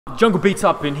Jungle Beats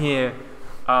up in here.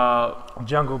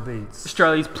 Jungle Beats.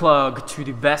 Australia's plug to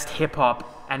the best hip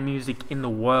hop and music in the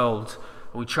world.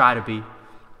 We try to be.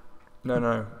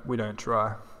 No, we don't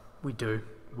try. We do.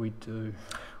 We do.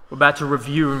 We're about to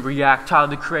review and react Tyler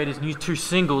the Creator's new 2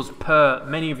 singles per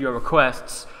many of your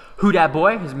requests. Who Dat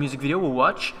Boy, his music video we'll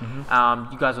watch.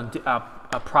 You guys on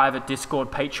a private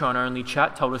Discord, Patreon only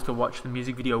chat told us to watch the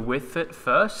music video with it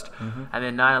first. And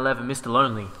then 9/11 Mr.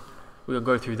 Lonely. We'll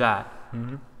go through that.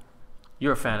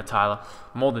 You're a fan of Tyler.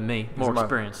 More than me. More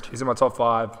experienced. He's in my top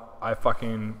 5. I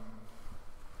fucking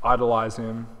idolize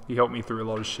him. He helped me through a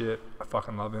lot of shit. I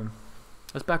fucking love him.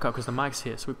 Let's back up because the mic's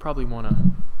here, so we probably want to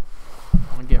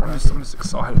get right. I'm just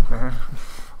excited, man.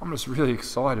 I'm just really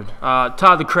excited.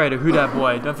 Tyler the Creator, Who Dat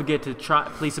Boy. Don't forget to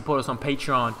please support us on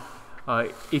Patreon.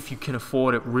 If you can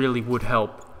afford it, really would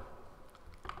help.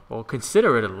 Or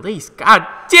consider it at least. God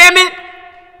damn it!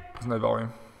 There's no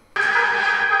volume.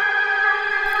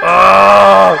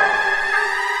 Oh!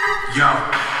 Yo.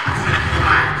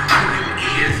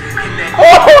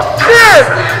 Oh shit!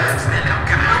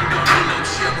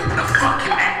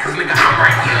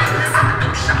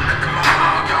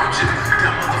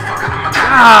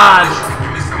 God!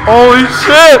 Holy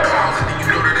shit!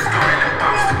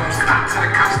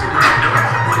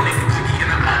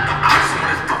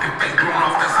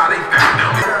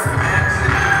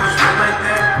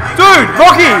 Dude,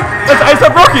 Rocky! That's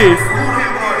A$AP Rocky!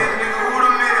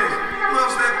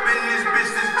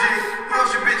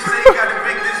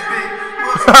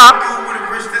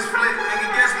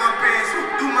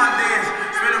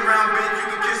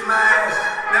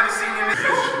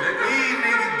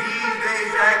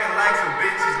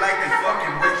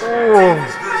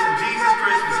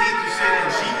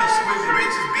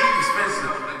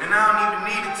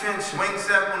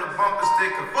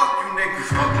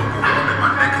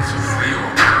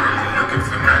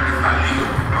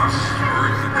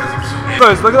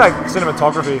 Look at that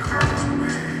cinematography.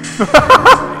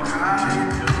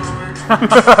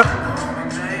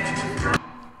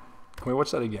 Can we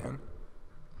watch that again?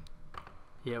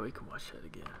 Yeah, we can watch that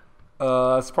again.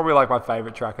 It's probably like my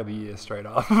favorite track of the year, straight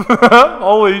up.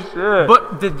 Holy shit!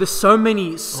 But there's so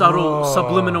many subtle,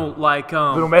 subliminal, like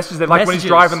little messages that, like when he's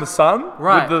driving the son,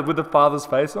 right? With the father's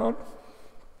face on.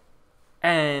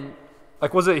 And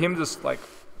like, was it him just like?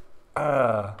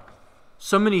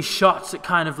 So many shots that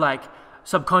kind of like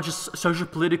subconscious social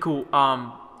political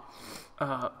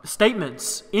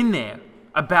statements in there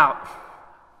about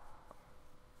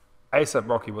A$AP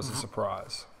Rocky was a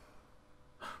surprise.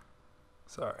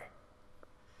 Sorry.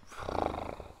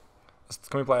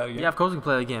 Can we play it again? Yeah, of course we can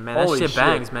play it again, man. Holy that shit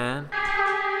bangs, man.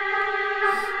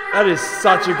 That is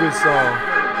such a good song.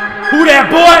 Who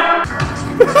that boy?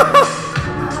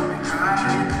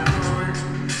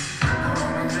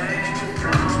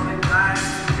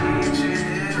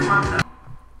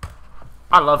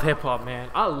 I love hip hop, man.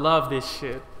 I love this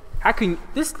shit. How can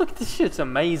this look? This shit's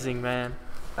amazing, man.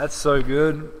 That's so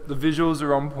good. The visuals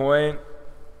are on point.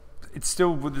 It's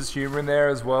still with this humor in there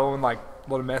as well, and like a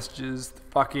lot of messages.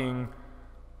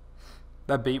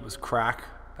 That beat was crack.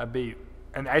 That beat,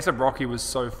 and A$AP Rocky was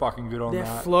so fucking good on that.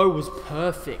 Their flow was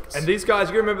perfect. And these guys,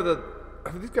 you remember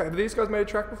have these guys made a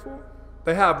track before?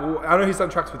 They have. Well, I know he's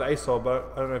done tracks with A$AP,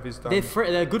 but I don't know if he's done. They're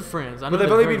good friends. But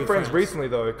they've only been friends recently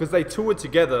though, because they toured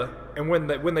together, and when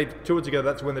they toured together,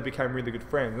 that's when they became really good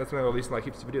friends. That's when they released like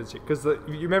heaps of videos. Because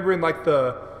you remember in like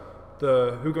the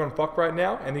Who Gone Fuck Right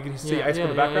Now, and you can see A$AP in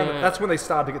the background. Yeah. That's when they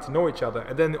started to get to know each other,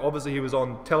 and then obviously he was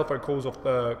on telephone calls off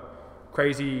the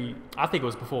crazy. I think it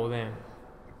was before then.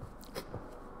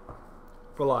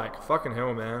 But like fucking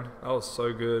hell, man, that was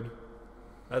so good.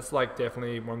 That's like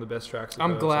definitely one of the best tracks.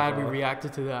 I'm glad we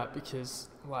reacted to that because,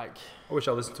 like, I wish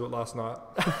I listened to it last night.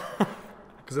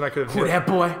 Because then I could have. Who that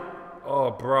boy?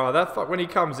 Oh, bro, when he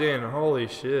comes in, holy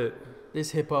shit!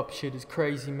 This hip hop shit is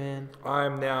crazy, man. I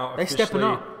am now They stepping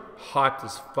officially up. hyped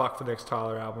as fuck for the next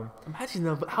Tyler album. Imagine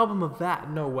the album of that.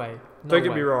 No way. Don't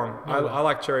get me wrong. No way. I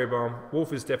like Cherry Bomb.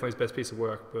 Wolf is definitely his best piece of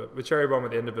work, but with Cherry Bomb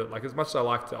at the end of it, like as much as I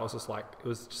liked it, I was just like, it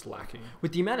was just lacking.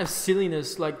 With the amount of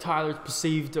silliness like Tyler's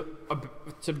perceived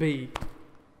to be,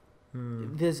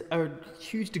 there's a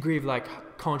huge degree of like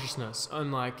consciousness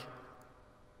and like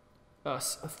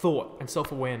thought and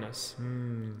self-awareness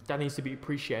that needs to be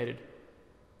appreciated.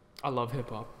 I love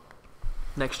hip hop.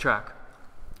 Next track.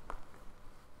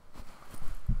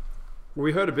 Well,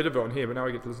 we heard a bit of it on here, but now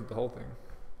we get to listen to the whole thing.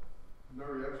 No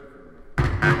reaction from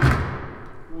me.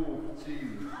 Ooh,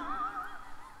 Jesus.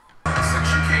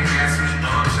 Section can't ask me,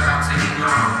 shout out to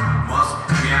Elon Musk.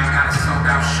 We ain't got a sold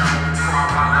out show. Crawl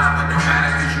my line, but no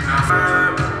matter cause you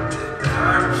know.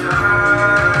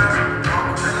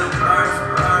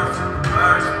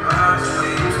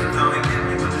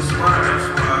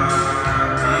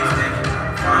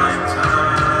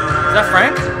 Is that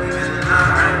Frank?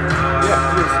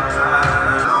 Yeah, it is.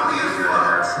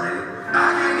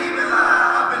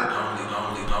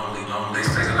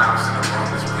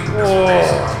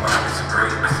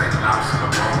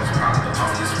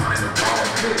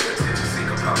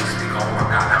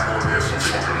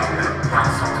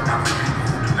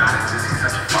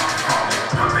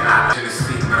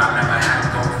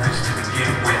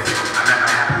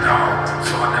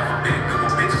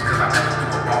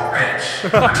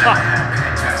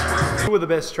 Two of the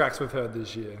best tracks we've heard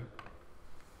this year.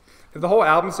 If the whole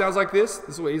album sounds like this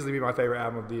will easily be my favorite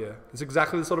album of the year. It's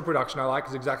exactly the sort of production I like.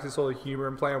 It's exactly the sort of humor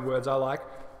and play on words I like.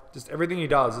 Just everything he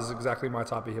does is exactly my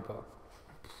type of hip hop.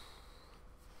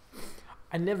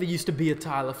 I never used to be a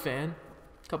Tyler fan.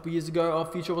 A couple years ago, our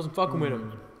Future wasn't fucking with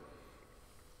him.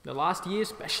 The last year,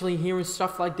 especially hearing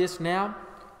stuff like this now,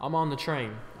 I'm on the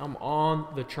train. I'm on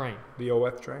the train. The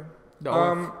OF train? The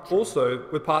OF train. Also,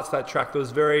 with parts of that track, there was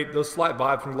slight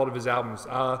vibe from a lot of his albums.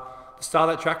 The start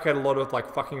of that track had a lot of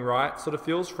like fucking right sort of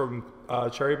feels from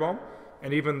Cherry Bomb.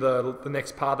 And even the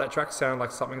next part of that track sounded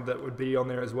like something that would be on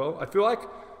there as well. I feel like,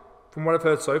 from what I've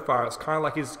heard so far, it's kind of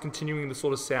like he's continuing the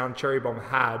sort of sound Cherry Bomb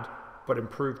had, but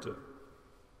improved it.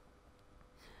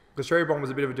 Because Cherry Bomb was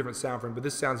a bit of a different sound for him, but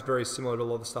this sounds very similar to a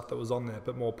lot of the stuff that was on there,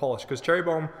 but more polished. Because Cherry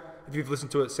Bomb, if you've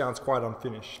listened to it, sounds quite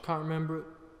unfinished. Can't remember it.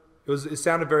 It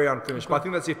sounded very unfinished, but I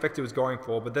think that's the effect he was going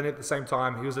for. But then at the same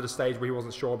time, he was at a stage where he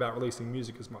wasn't sure about releasing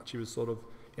music as much. He was sort of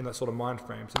in that sort of mind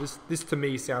frame. So this to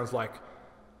me sounds like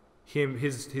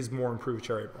his more improved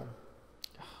Cherry Bomb.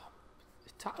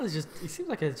 Tyler's he seems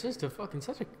like it's just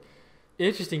such a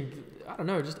interesting, I don't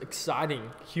know, just exciting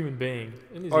human being.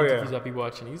 In his interviews I've been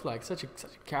watching, he's like such a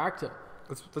character.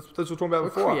 That's what we were talking about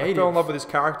before. Creative. I fell in love with his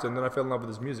character, and then I fell in love with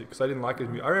his music because I didn't like his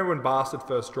music. I remember when Bastard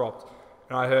first dropped,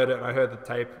 and I heard it, and I heard the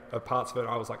tape of parts of it, and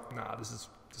I was like, nah, this is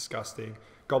disgusting.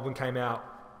 Goblin came out,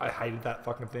 I hated that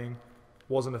fucking thing.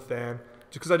 Wasn't a fan.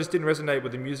 Because I just didn't resonate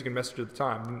with the music and message at the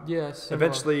time. Yes.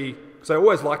 Eventually, because I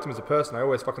always liked him as a person. I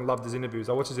always fucking loved his interviews.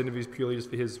 I watched his interviews purely just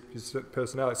for his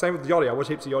personality. Same with Yachty. I watch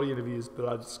heaps of Yachty interviews,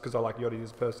 but because I like Yachty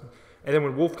as a person. And then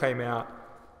when Wolf came out,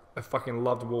 I fucking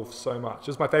loved Wolf so much. It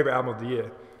was my favorite album of the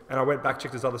year. And I went back,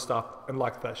 checked his other stuff, and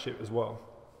liked that shit as well.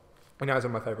 And now he's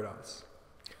one of my favorite artists.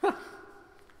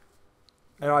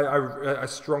 And I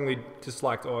strongly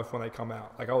disliked OF when they come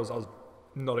out. Like I wasn't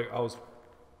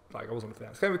a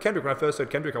fan. Same with Kendrick. When I first heard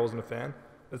Kendrick, I wasn't a fan.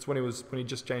 That's when he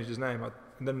just changed his name.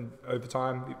 And then over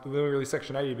time, when we released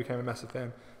Section 80, I became a massive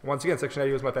fan. And once again, Section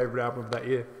 80 was my favorite album of that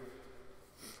year.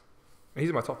 And he's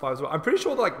in my top 5 as well. I'm pretty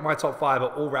sure that, like, my top 5 are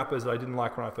all rappers that I didn't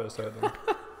like when I first heard them.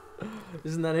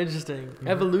 Isn't that interesting? Mm-hmm.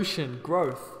 Evolution,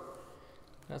 growth.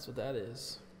 That's what that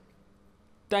is.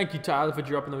 Thank you, Tyler, for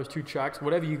dropping those 2 tracks.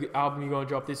 Whatever album you're going to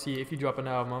drop this year, if you drop an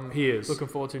album, I'm looking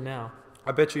forward to now.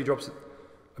 I bet he drops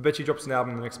an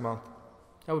album the next month.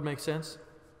 That would make sense.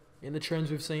 In the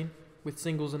trends we've seen with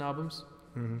singles and albums.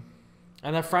 Mm-hmm.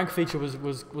 And that Frank feature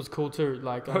was cool too.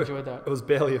 Like, I enjoyed that. It was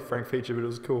barely a Frank feature, but it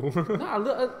was cool.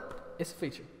 It's a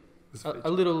feature. A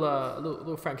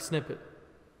little Frank snippet.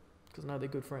 Because now they're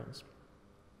good friends.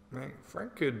 Man,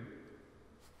 Frank could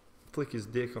flick his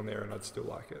dick on there and I'd still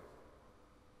like it.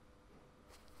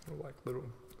 Like little.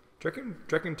 Do you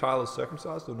reckon Tyler's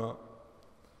circumcised or not?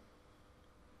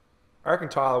 I reckon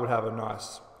Tyler would have a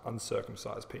nice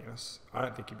uncircumcised penis. I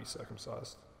don't think he'd be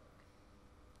circumcised.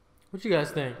 What do you guys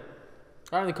think?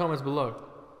 Write in the comments below.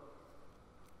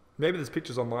 Maybe there's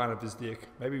pictures online of his dick.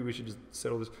 Maybe we should just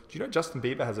settle this. Do you know Justin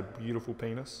Bieber has a beautiful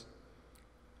penis?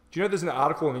 Do you know there's an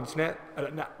article on the internet?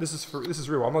 This is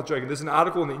real. I'm not joking. There's an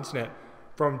article on the internet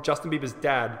from Justin Bieber's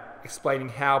dad explaining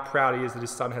how proud he is that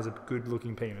his son has a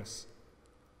good-looking penis.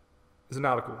 There's an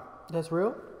article. That's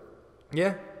real?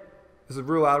 Yeah. There's a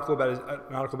real article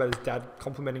about his dad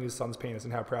complimenting his son's penis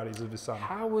and how proud he is of his son.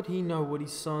 How would he know what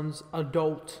his son's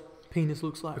adult penis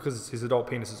looks like? Because his adult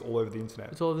penis is all over the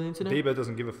internet. It's all over the internet? Bieber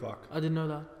doesn't give a fuck. I didn't know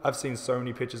that. I've seen so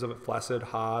many pictures of it, flaccid,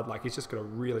 hard. Like, he's just got a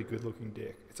really good-looking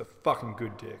dick. It's a fucking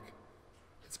good dick.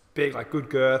 It's big, like, good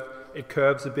girth. It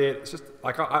curves a bit. It's just,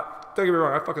 like, don't get me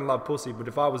wrong, I fucking love pussy, but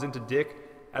if I was into dick,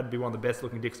 that'd be one of the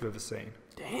best-looking dicks I've ever seen.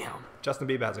 Damn. Justin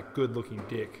Bieber has a good-looking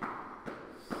dick.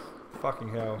 Fucking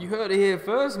hell. You heard it here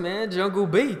first, man. Jungle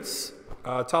Beats.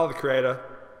 Tyler, the Creator.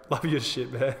 Love your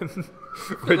shit, man.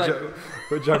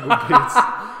 we're Jungle Beats.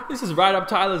 This is right up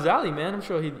Tyler's alley, man. I'm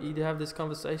sure he'd have this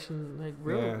conversation like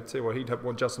real. Yeah, tell you what, he'd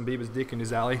want Justin Bieber's dick in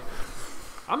his alley.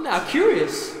 I'm now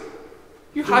curious.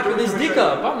 You hyping this dick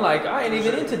up. I'm like, I ain't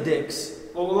even into dicks.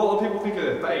 Well, a lot of people think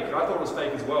they're fake. I thought it was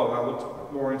fake as well, and I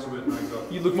looked more into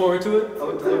it. You look more into it?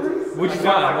 What'd you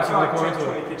find? Once you look more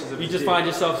into it? Pictures of you just find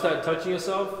yourself start touching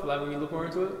yourself, like when you look more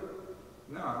into it?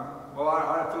 No. Well,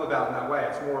 I don't feel about it in that way.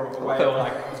 It's more of a way of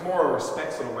like, it's more a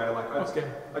respect sort of way. Like,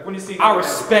 like when you see. I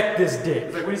respect this dick.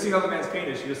 It's like when you see another man's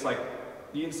penis, you just like,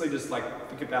 you instantly just like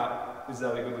think about, is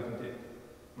that a good looking dick?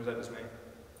 Or is that just me?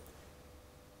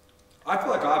 I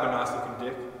feel like I have a nice looking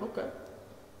dick. Okay.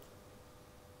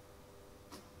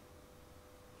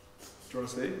 Do you want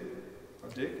to see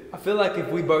a dick? I feel like if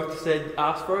we both said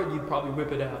ask for it, you'd probably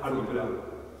whip it out. I'd whip it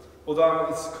out. Although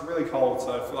it's really cold,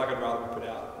 so I feel like I'd rather whip it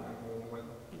out.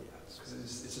 Because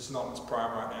it's just not in its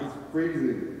prime right now. It's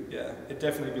freezing. Yeah, it'd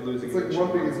definitely be losing. It's like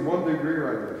it's 1 degree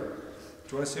right now. Do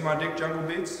you want to see my dick, Jungle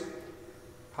Beats?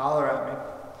 Holler at me.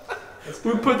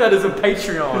 We'll put that as a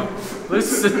Patreon.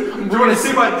 Listen, do you want to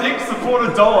see my dick? Support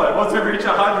 $1. Once we reach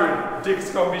 100,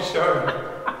 dick's gonna be shown.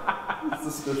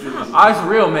 It's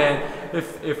real, man.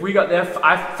 If we got there,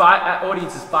 our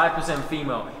audience is 5%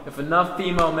 female. If enough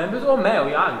female members or male,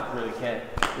 I don't really care.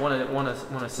 Want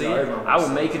to see it? I will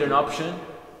make it an option.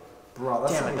 Bro,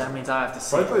 damn it, that means I have to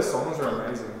see both it. those songs are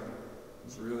amazing.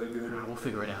 It's really good. We'll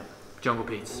figure it out. Jungle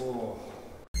Beats. Oh.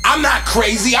 I'm not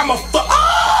crazy, I'm a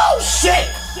oh shit!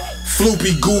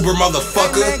 Floopy goober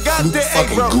motherfucker. Man,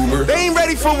 fucking bro, goober. they ain't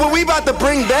ready for what we about to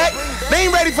bring back. They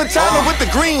ain't ready for Tyler with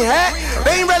the green hat.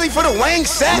 They ain't ready for the Wang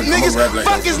Sat, niggas.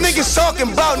 Fuck is niggas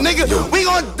talking about, nigga. We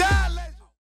gon' die.